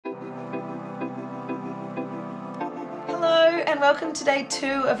and welcome to day 2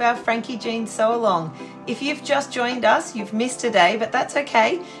 of our Frankie Jeans sew along. If you've just joined us, you've missed a day, but that's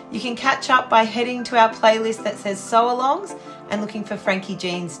okay. You can catch up by heading to our playlist that says sew alongs and looking for Frankie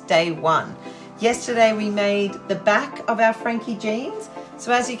Jeans day 1. Yesterday we made the back of our Frankie Jeans.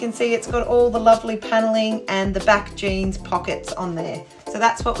 So as you can see, it's got all the lovely paneling and the back jeans pockets on there. So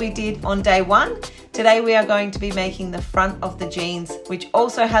that's what we did on day 1. Today we are going to be making the front of the jeans, which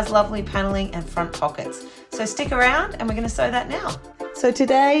also has lovely paneling and front pockets. So stick around and we're going to sew that now. So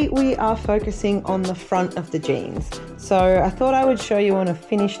today we are focusing on the front of the jeans. So I thought I would show you on a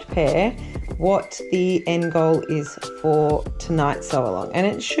finished pair what the end goal is for tonight's sew along. And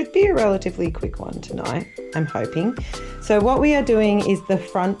it should be a relatively quick one tonight, I'm hoping. So what we are doing is the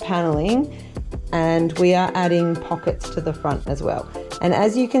front paneling, and we are adding pockets to the front as well. And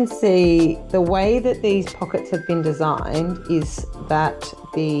as you can see, the way that these pockets have been designed is that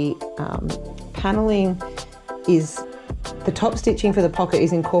the paneling is, the top stitching for the pocket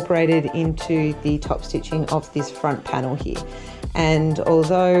is incorporated into the top stitching of this front panel here. And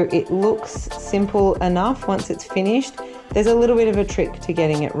although it looks simple enough once it's finished, there's a little bit of a trick to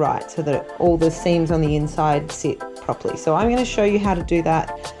getting it right so that all the seams on the inside sit properly. So I'm going to show you how to do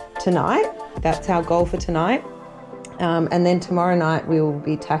that tonight. That's our goal for tonight. And then tomorrow night we will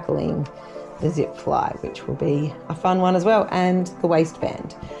be tackling the zip fly, which will be a fun one as well, and the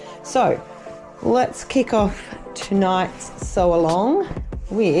waistband. So let's kick off tonight's sew along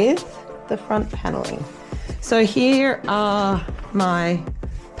with the front paneling. So here are my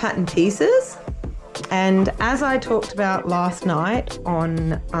pattern pieces, and as I talked about last night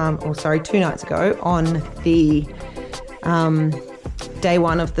on, 2 nights ago on the day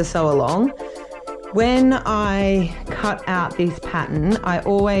 1 of the sew along, when I cut out this pattern, I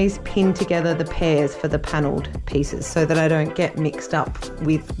always pin together the pairs for the panelled pieces so that I don't get mixed up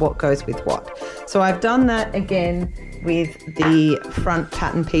with what goes with what. So I've done that again with the front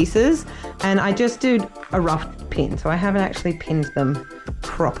pattern pieces, and I just did a rough pin, so I haven't actually pinned them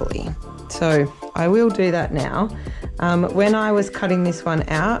properly. So I will do that now. When I was cutting this one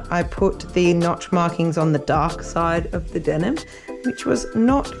out, I put the notch markings on the dark side of the denim, which was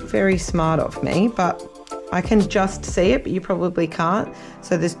not very smart of me, but I can just see it, but you probably can't.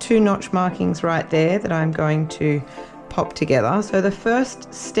 So there's 2 notch markings right there that I'm going to pop together. So the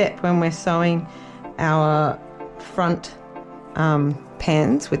first step when we're sewing our front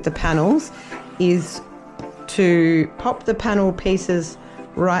pans with the panels is to pop the panel pieces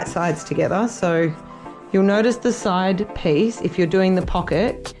right sides together. So you'll notice the side piece, if you're doing the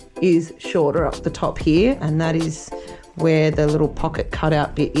pocket, is shorter up the top here, and that is where the little pocket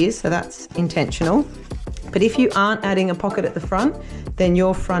cutout bit is, so that's intentional. But if you aren't adding a pocket at the front, then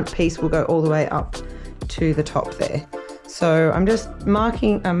your front piece will go all the way up to the top there. So I'm just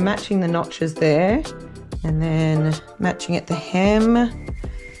matching the notches there, and then matching at the hem,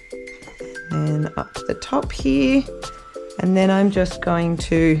 and up to the top here, and then I'm just going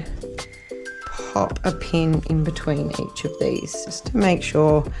to pop a pin in between each of these just to make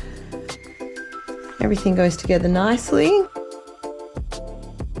sure everything goes together nicely.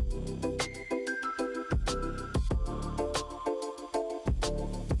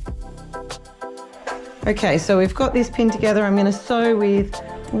 Okay, so we've got this pin together. I'm going to sew with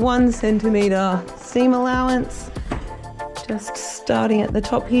 1 centimetre seam allowance, just starting at the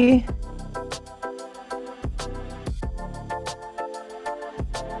top here.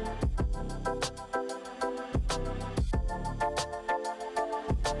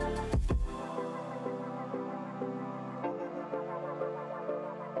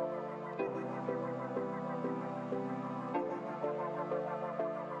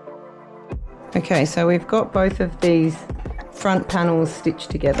 Okay, so we've got both of these front panels stitched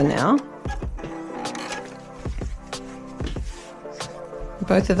together now.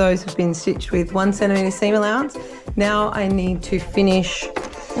 Both of those have been stitched with 1 centimetre seam allowance. Now I need to finish,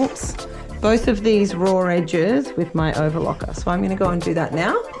 both of these raw edges with my overlocker. So I'm going to go and do that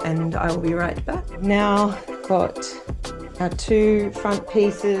now, and I will be right back. Now got our 2 front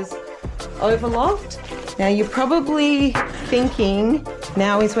pieces overlocked. Now you're probably thinking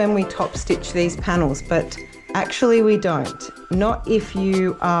now is when we top stitch these panels, but actually we don't. Not if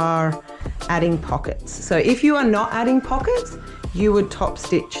you are adding pockets. So if you are not adding pockets, you would top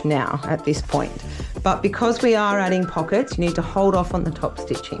stitch now at this point. But because we are adding pockets, you need to hold off on the top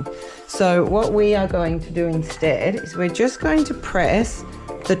stitching. So what we are going to do instead is we're just going to press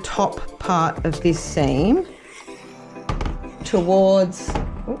the top part of this seam towards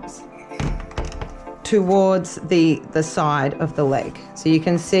the side of the leg. So you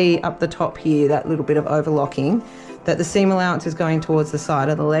can see up the top here, that little bit of overlocking. that the seam allowance is going towards the side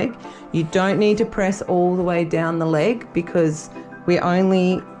of the leg. You don't need to press all the way down the leg because we're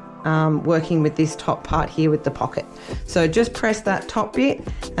only working with this top part here with the pocket. So just press that top bit,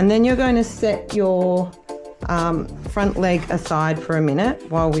 and then you're going to set your front leg aside for a minute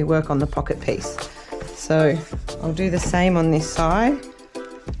while we work on the pocket piece. So I'll do the same on this side.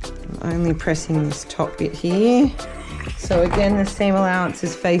 I'm only pressing this top bit here. So again, the seam allowance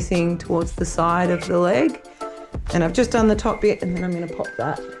is facing towards the side of the leg, and I've just done the top bit, and then I'm going to pop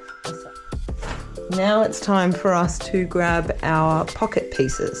that. Now it's time for us to grab our pocket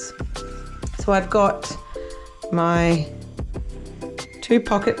pieces. So I've got my 2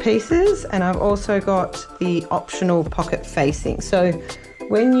 pocket pieces, and I've also got the optional pocket facing. So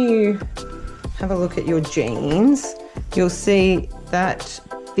when you have a look at your jeans, you'll see that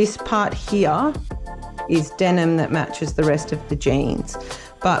this part here is denim that matches the rest of the jeans.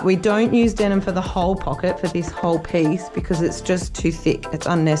 But we don't use denim for the whole pocket, for this whole piece, because it's just too thick, it's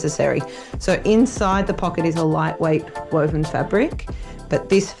unnecessary. So inside the pocket is a lightweight woven fabric, but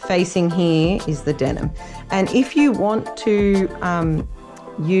this facing here is the denim. And if you want to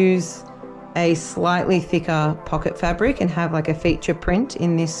use a slightly thicker pocket fabric and have like a feature print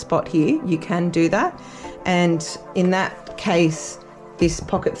in this spot here, you can do that. And in that case, this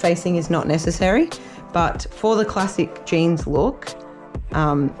pocket facing is not necessary. But for the classic jeans look,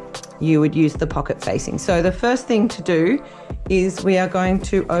 you would use the pocket facing. So the first thing to do is we are going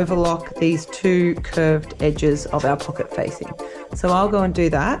to overlock these 2 curved edges of our pocket facing. So I'll go and do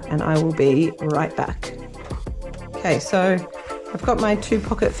that, and I will be right back. Okay, so I've got my 2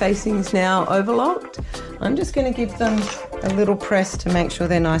 pocket facings now overlocked. I'm just going to give them a little press to make sure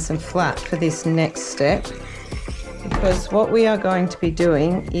they're nice and flat for this next step, because what we are going to be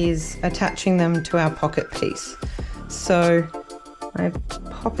doing is attaching them to our pocket piece. So I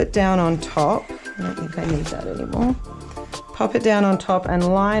pop it down on top. I don't think I need that anymore. Pop it down on top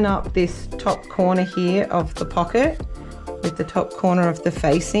and line up this top corner here of the pocket with the top corner of the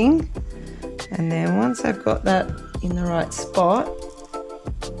facing. And then once I've got that in the right spot,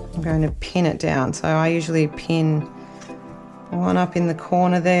 I'm going to pin it down. So I usually pin one up in the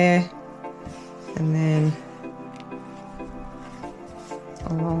corner there, and then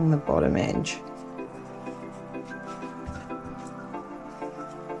along the bottom edge.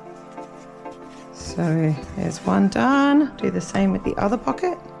 So there's one done. Do the same with the other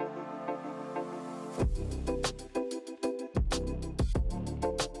pocket.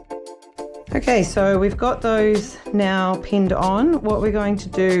 Okay, so we've got those now pinned on. What we're going to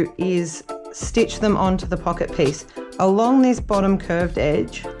do is stitch them onto the pocket piece. Along this bottom curved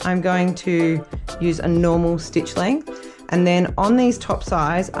edge, I'm going to use a normal stitch length. And then on these top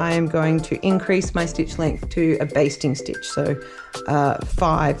sides, I am going to increase my stitch length to a basting stitch. So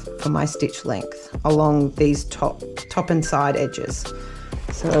 5 for my stitch length along these top and side edges.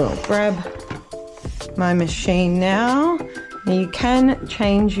 So I'll grab my machine now. You can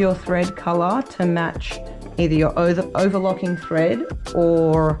change your thread color to match either your overlocking thread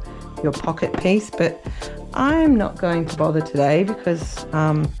or your pocket piece, but I'm not going to bother today because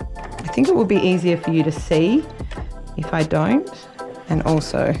I think it will be easier for you to see if I don't, and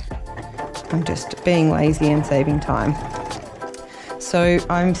also I'm just being lazy and saving time. So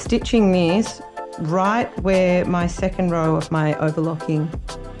I'm stitching this right where my second row of my overlocking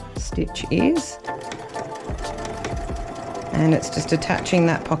stitch is, and it's just attaching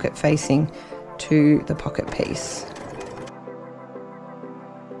that pocket facing to the pocket piece.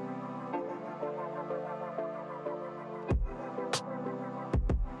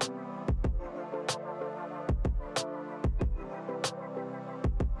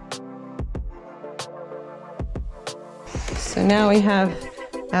 So now we have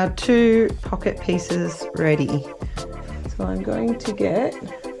our 2 pocket pieces ready. So I'm going to get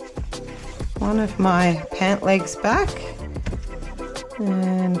one of my pant legs back,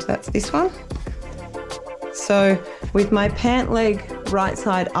 and that's this one. So with my pant leg right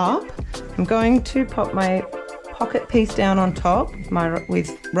side up, I'm going to pop my pocket piece down on top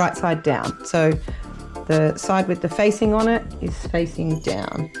with right side down. So the side with the facing on it is facing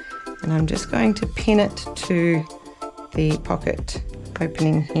down, and I'm just going to pin it to the pocket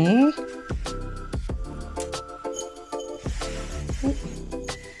opening here.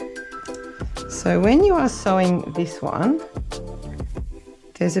 So when you are sewing this one,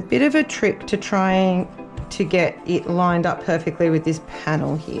 there's a bit of a trick to trying to get it lined up perfectly with this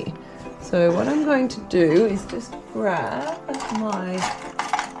panel here. So what I'm going to do is just grab my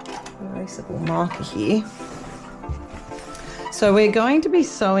erasable marker here. So we're going to be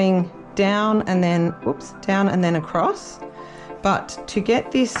sewing down and then, down and then across. But to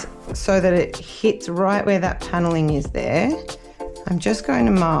get this so that it hits right where that paneling is there, I'm just going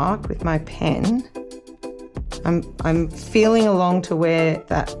to mark with my pen. I'm feeling along to where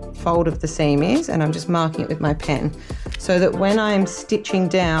that fold of the seam is, and I'm just marking it with my pen so that when I'm stitching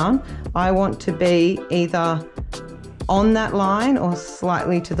down, I want to be either on that line or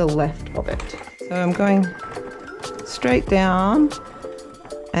slightly to the left of it. So I'm going straight down,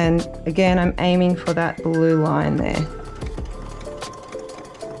 and again I'm aiming for that blue line there.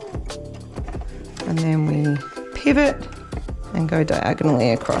 And then we pivot and go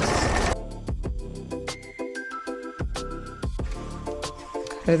diagonally across.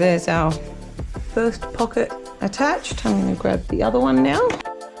 So there's our first pocket attached. I'm going to grab the other one now.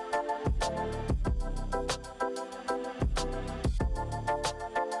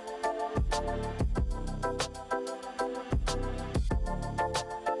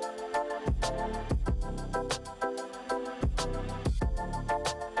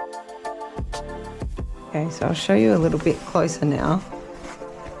 Okay, so I'll show you a little bit closer now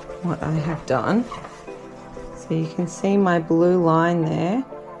what I have done. So you can see my blue line there.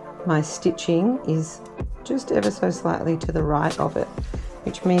 My stitching is just ever so slightly to the right of it,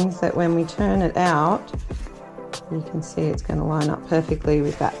 which means that when we turn it out, you can see it's going to line up perfectly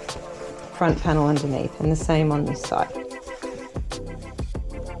with that front panel underneath, and the same on this side.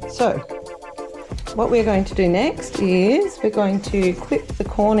 So what we're going to do next is we're going to clip the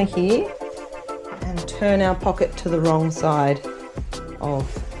corner here and turn our pocket to the wrong side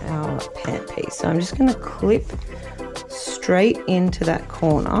of our pant piece. So I'm just going to clip straight into that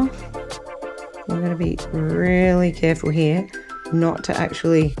corner. You're going to be really careful here not to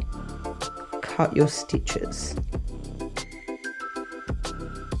actually cut your stitches.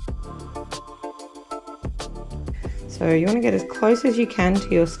 So you want to get as close as you can to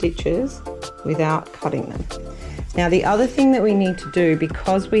your stitches without cutting them. Now the other thing that we need to do,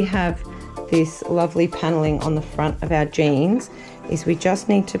 because we have this lovely paneling on the front of our jeans, is we just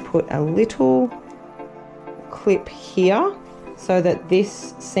need to put a little clip here so that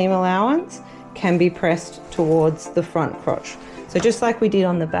this seam allowance can be pressed towards the front crotch. So just like we did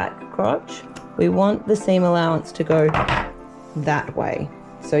on the back crotch, we want the seam allowance to go that way.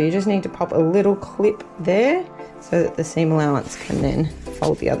 So you just need to pop a little clip there so that the seam allowance can then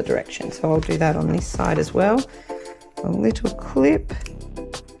fold the other direction. So I'll do that on this side as well. A little clip,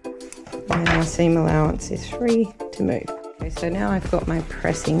 and our seam allowance is free to move. Okay, so now I've got my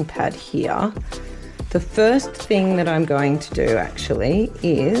pressing pad here. The first thing that I'm going to do actually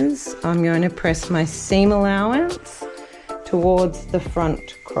is I'm going to press my seam allowance towards the front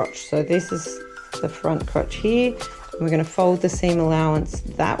crotch. So this is the front crotch here. We're going to fold the seam allowance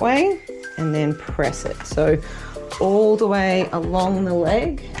that way and then press it. So all the way along the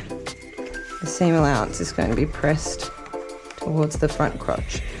leg, the seam allowance is going to be pressed towards the front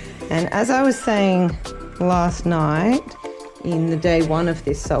crotch. And as I was saying last night in the day one of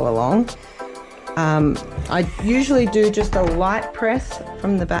this sew along, I usually do just a light press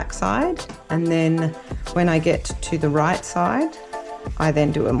from the back side, and then when I get to the right side, I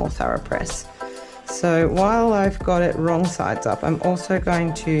then do a more thorough press. So while I've got it wrong sides up, I'm also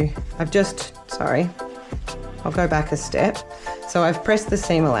going to, I'll go back a step. So I've pressed the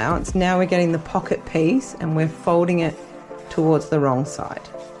seam allowance. Now we're getting the pocket piece and we're folding it towards the wrong side.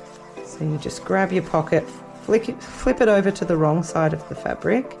 So you just grab your pocket, flip it over to the wrong side of the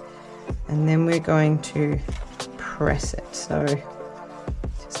fabric, and then we're going to press it. So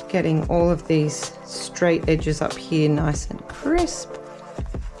just getting all of these straight edges up here nice and crisp.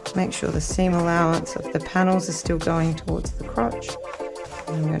 Make sure the seam allowance of the panels is still going towards the crotch.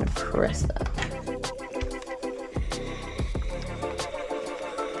 And I'm going to press that.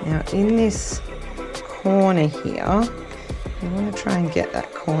 Now in this corner here, you want to try and get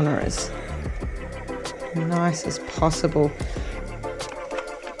that corner as nice as possible.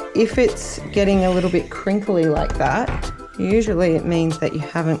 If it's getting a little bit crinkly like that, usually it means that you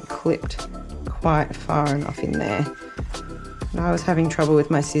haven't clipped quite far enough in there. And I was having trouble with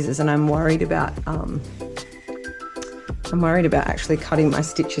my scissors, and I'm worried about actually cutting my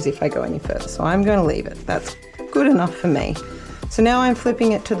stitches if I go any further. So I'm going to leave it. That's good enough for me. So now I'm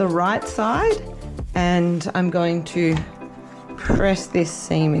flipping it to the right side, and I'm going to press this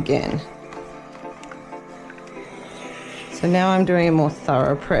seam again. So now I'm doing a more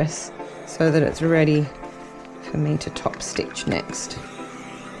thorough press so that it's ready for me to top stitch next.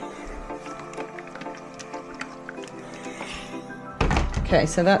 Okay,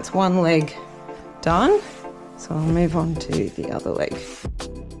 so that's one leg done. So I'll move on to the other leg.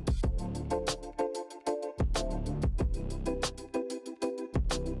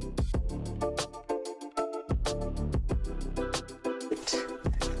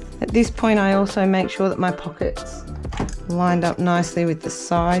 At this point I also make sure that my pocket's lined up nicely with the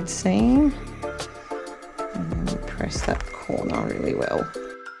side seam, and then press that corner really well.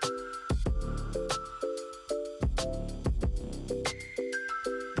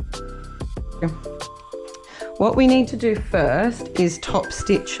 What we need to do first is top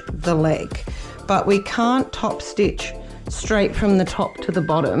stitch the leg, but we can't top stitch straight from the top to the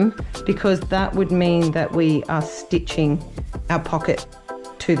bottom because that would mean that we are stitching our pocket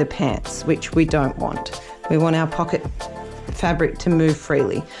to the pants, which we don't want. We want our pocket fabric to move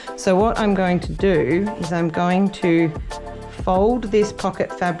freely. So what I'm going to do is I'm going to fold this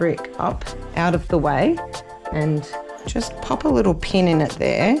pocket fabric up out of the way and just pop a little pin in it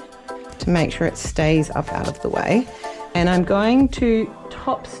there to make sure it stays up out of the way. And I'm going to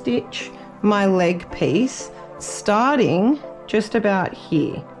top stitch my leg piece starting just about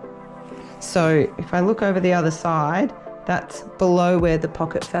here. So if I look over the other side, that's below where the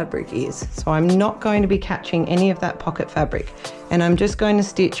pocket fabric is. So I'm not going to be catching any of that pocket fabric. And I'm just going to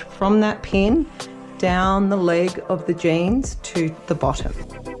stitch from that pin down the leg of the jeans to the bottom.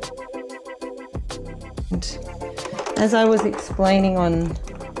 And as I was explaining on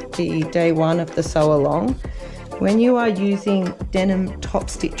the day one of the sew along, when you are using denim top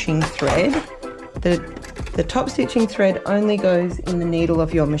stitching thread, the top stitching thread only goes in the needle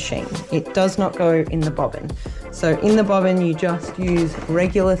of your machine. It does not go in the bobbin. So in the bobbin you just use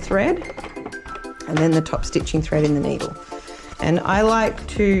regular thread and then the top stitching thread in the needle. And I like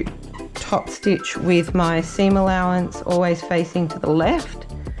to top stitch with my seam allowance always facing to the left.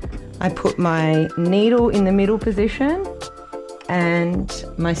 I put my needle in the middle position and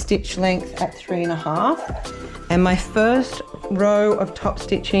my stitch length at 3.5. And my first row of top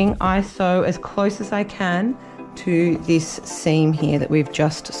stitching, I sew as close as I can to this seam here that we've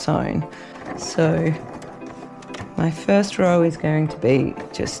just sewn. So my first row is going to be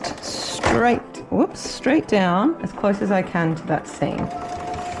just straight down as close as I can to that seam.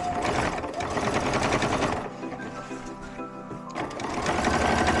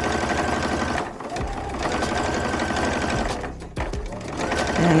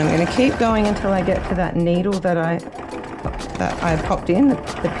 And I'm going to keep going until I get to that needle that I popped in,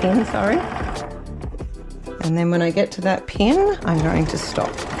 the pin, sorry. And then when I get to that pin, I'm going to stop.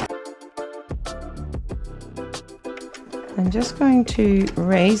 I'm just going to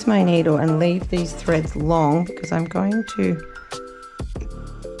raise my needle and leave these threads long because I'm going to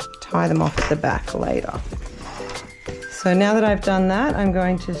tie them off at the back later. So now that I've done that, I'm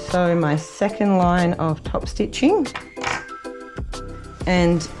going to sew my second line of top stitching.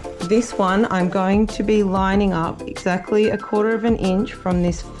 And this one I'm going to be lining up exactly 1/4 inch from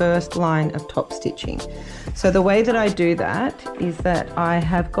this first line of top stitching. So the way that I do that is that I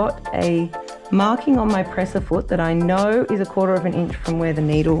have got a marking on my presser foot that I know is 1/4 inch from where the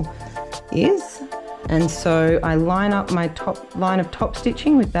needle is. And so I line up my top line of top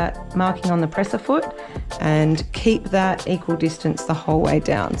stitching with that marking on the presser foot and keep that equal distance the whole way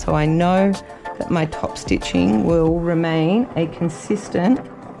down. So I know that my top stitching will remain a consistent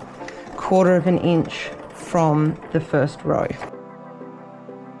 1/4 inch from the first row.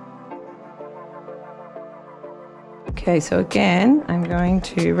 Okay, so again, I'm going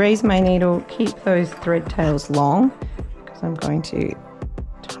to raise my needle, keep those thread tails long because I'm going to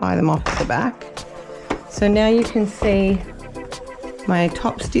tie them off at the back. So now you can see my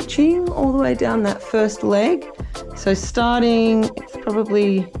top stitching all the way down that first leg. So starting, it's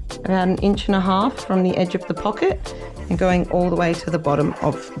probably about 1.5 inches from the edge of the pocket and going all the way to the bottom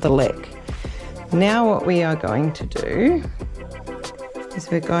of the leg. Now what we are going to do is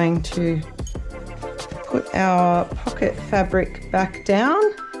we're going to put our pocket fabric back down,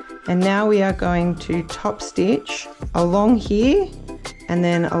 and now we are going to top stitch along here and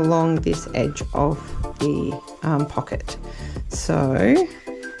then along this edge of the pocket. So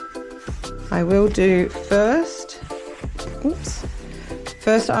I will do first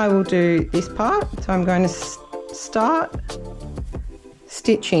I will do this part. So I'm going to start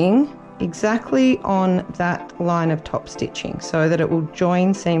stitching exactly on that line of top stitching so that it will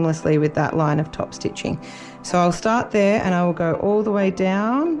join seamlessly with that line of top stitching. So I'll start there and I will go all the way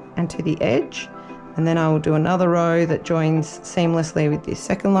down and to the edge, and then I will do another row that joins seamlessly with this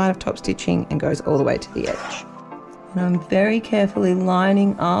second line of top stitching and goes all the way to the edge. And I'm very carefully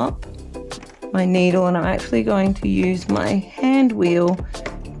lining up my needle, and I'm actually going to use my hand wheel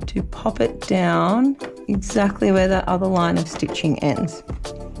to pop it down exactly where that other line of stitching ends.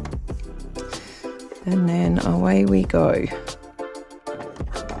 And then away we go.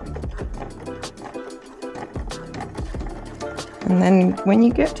 And then when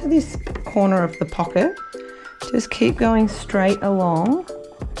you get to this corner of the pocket, just keep going straight along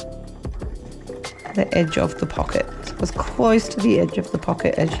the edge of the pocket. So as close to the edge of the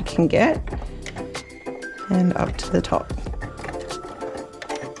pocket as you can get, and up to the top.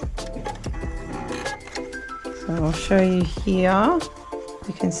 So I'll show you here.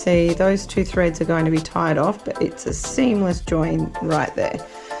 You can see those two threads are going to be tied off, but it's a seamless join right there.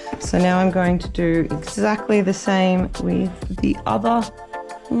 So now I'm going to do exactly the same with the other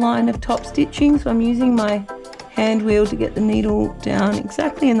line of top stitching. So I'm using my hand wheel to get the needle down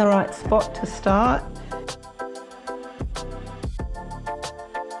exactly in the right spot to start.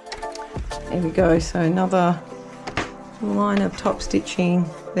 There we go, so another line of top stitching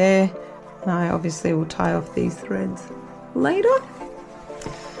there. And I obviously will tie off these threads later.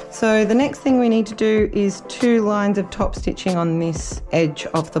 So the next thing we need to do is 2 lines of top stitching on this edge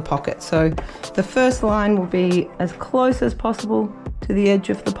of the pocket. So the first line will be as close as possible to the edge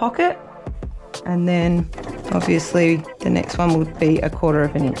of the pocket, and then obviously the next one would be 1/4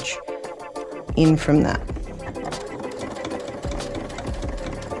 of an inch in from that.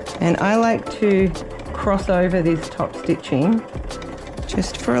 And I like to cross over this top stitching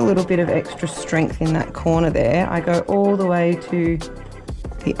just for a little bit of extra strength in that corner there. I go all the way to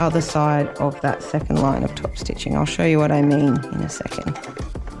the other side of that second line of top stitching. I'll show you what I mean in a second.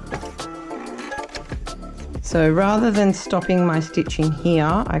 So rather than stopping my stitching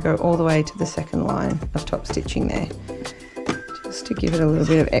here, I go all the way to the second line of top stitching there, just to give it a little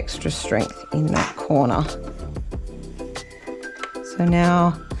bit of extra strength in that corner. So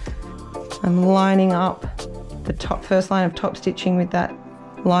now I'm lining up the first line of top stitching with that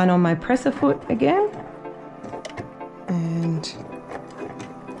line on my presser foot again, and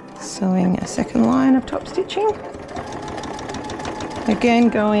sewing a second line of top stitching. Again,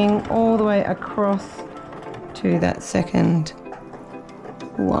 going all the way across to that second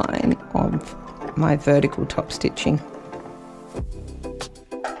line of my vertical top stitching.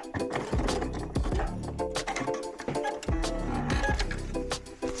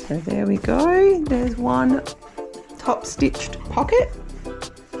 So there we go, there's one top stitched pocket.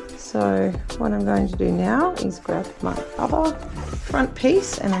 So what I'm going to do now is grab my other front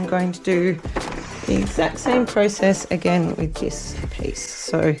piece, and I'm going to do the exact same process again with this piece.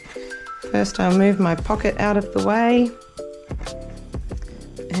 So first I'll move my pocket out of the way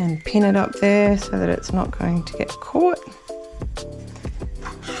and pin it up there so that it's not going to get caught,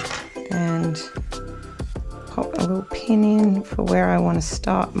 and pop a little pin in for where I want to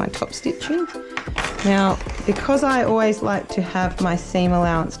start my top stitching. Now, because I always like to have my seam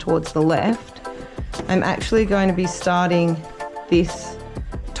allowance towards the left, I'm actually going to be starting this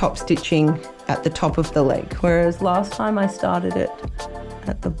top stitching at the top of the leg, whereas last time I started it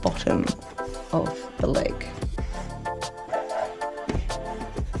at the bottom of the leg.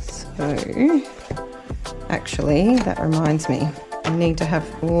 So actually, that reminds me, I need to have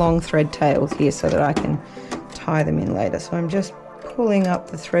long thread tails here so that I can tie them in later. So I'm just pulling up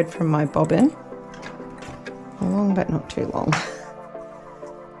the thread from my bobbin, long but not too long.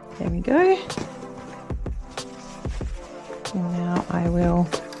 There we go. And now I will,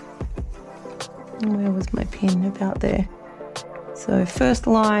 where was my pin? About there. So first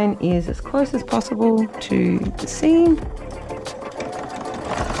line is as close as possible to the seam.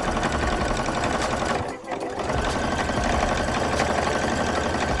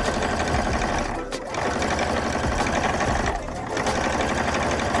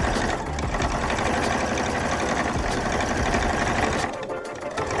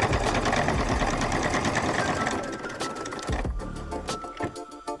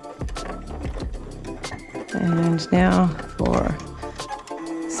 And now for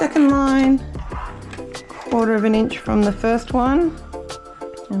second line, 1/4 of an inch from the first one.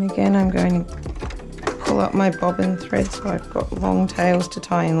 And again, I'm going to pull up my bobbin thread so I've got long tails to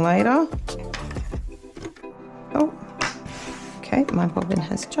tie in later. Oh, okay, my bobbin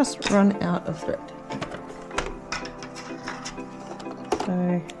has just run out of thread.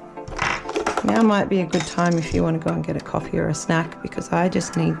 So now might be a good time if you want to go and get a coffee or a snack, because I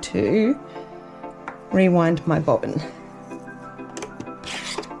just need to rewind my bobbin.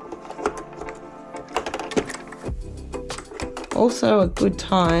 Also a good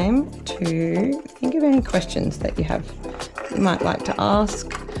time to think of any questions that you have, you might like to ask.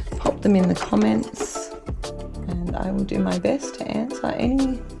 Pop them in the comments and I will do my best to answer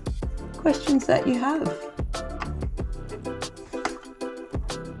any questions that you have.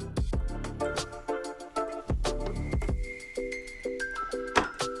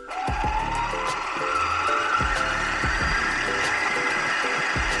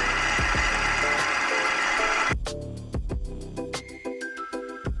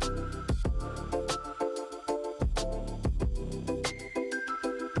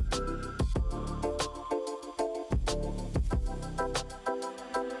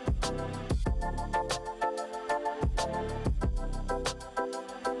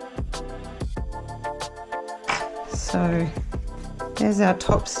 So there's our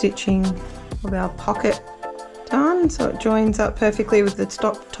top stitching of our pocket done. So it joins up perfectly with the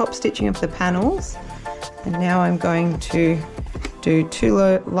top stitching of the panels. And now I'm going to do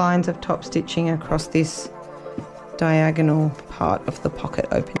 2 lines of top stitching across this diagonal part of the pocket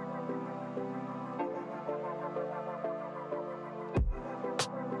opening.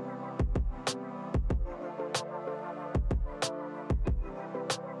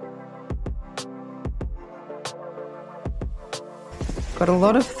 Got a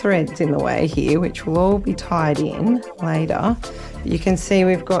lot of threads in the way here, which will all be tied in later. But you can see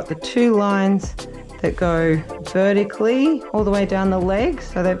we've got the 2 lines that go vertically all the way down the leg,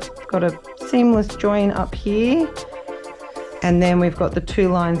 so they've got a seamless join up here, and then we've got the 2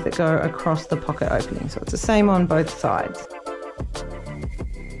 lines that go across the pocket opening, so it's the same on both sides.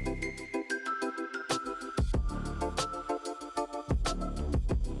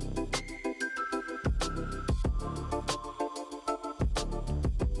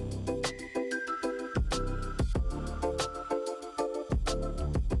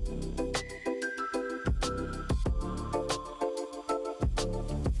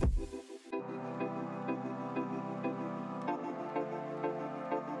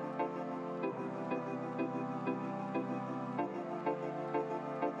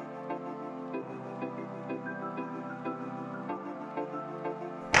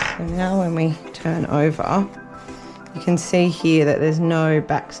 So now when we turn over, you can see here that there's no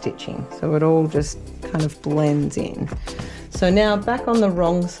back stitching, so it all just kind of blends in. So now back on the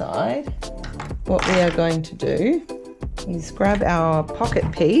wrong side, what we are going to do is grab our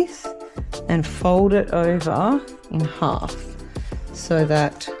pocket piece and fold it over in half so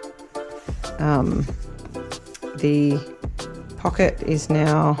that the pocket is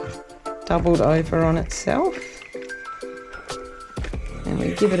now doubled over on itself. And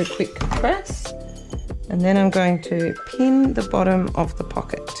we give it a quick press, and then I'm going to pin the bottom of the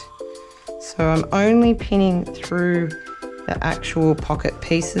pocket. So I'm only pinning through the actual pocket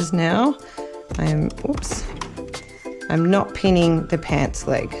pieces now. I'm not pinning the pants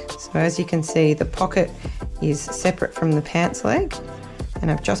leg. So as you can see, the pocket is separate from the pants leg, and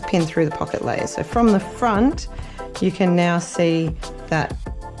I've just pinned through the pocket layers. So from the front, you can now see that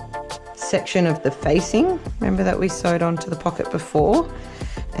section of the facing, remember that we sewed onto the pocket before,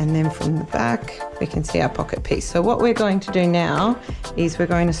 and then from the back we can see our pocket piece. So what we're going to do now is we're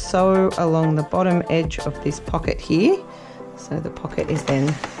going to sew along the bottom edge of this pocket here, so the pocket is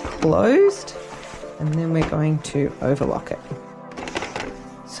then closed, and then we're going to overlock it.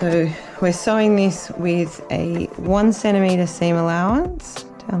 So we're sewing this with a 1 centimetre seam allowance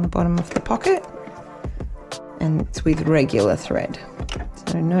down the bottom of the pocket, and it's with regular thread.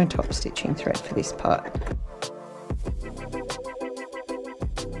 So no top stitching thread for this part.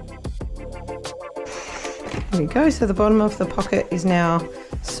 There we go, so the bottom of the pocket is now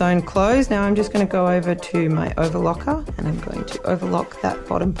sewn closed. Now I'm just going to go over to my overlocker, and I'm going to overlock that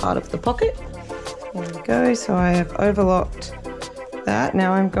bottom part of the pocket. There we go, so I have overlocked that.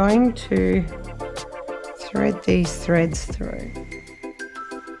 Now I'm going to thread these threads through.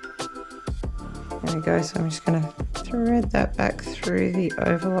 There we go, so I'm just going to thread that back through the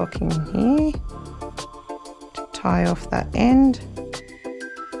overlocking here to tie off that end.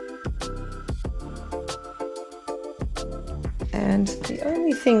 And the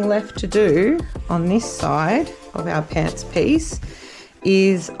only thing left to do on this side of our pants piece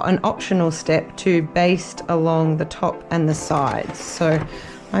is an optional step to baste along the top and the sides. So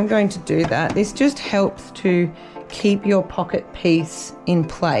I'm going to do that. This just helps to keep your pocket piece in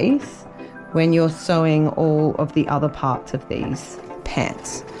place when you're sewing all of the other parts of these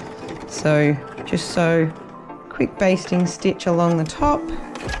pants. So just sew quick basting stitch along the top,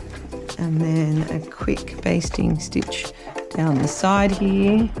 and then a quick basting stitch down the side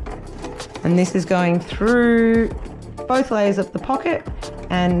here. And this is going through both layers of the pocket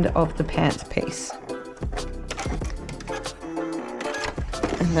and of the pants piece.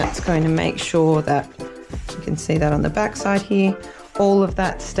 And that's going to make sure that, you can see that on the back side here, all of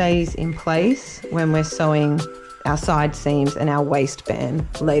that stays in place when we're sewing our side seams and our waistband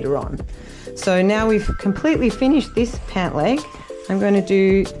later on. So now we've completely finished this pant leg, I'm going to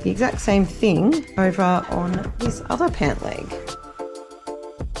do the exact same thing over on this other pant leg.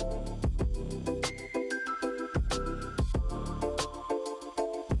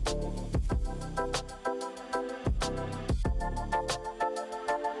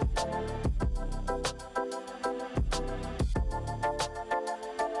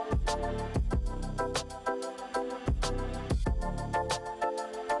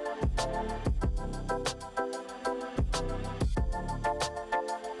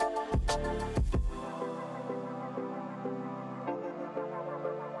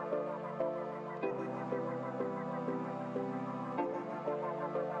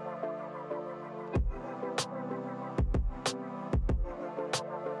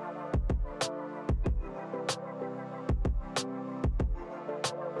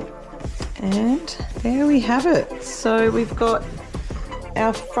 And there we have it. So we've got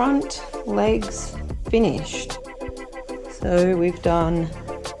our front legs finished. So we've done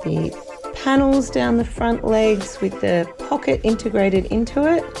the panels down the front legs with the pocket integrated into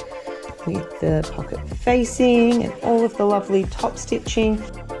it, with the pocket facing and all of the lovely top stitching.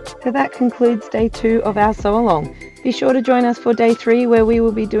 So that concludes day 2 of our sew along. Be sure to join us for day 3, where we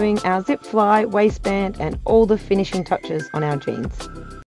will be doing our zip fly, waistband and all the finishing touches on our jeans.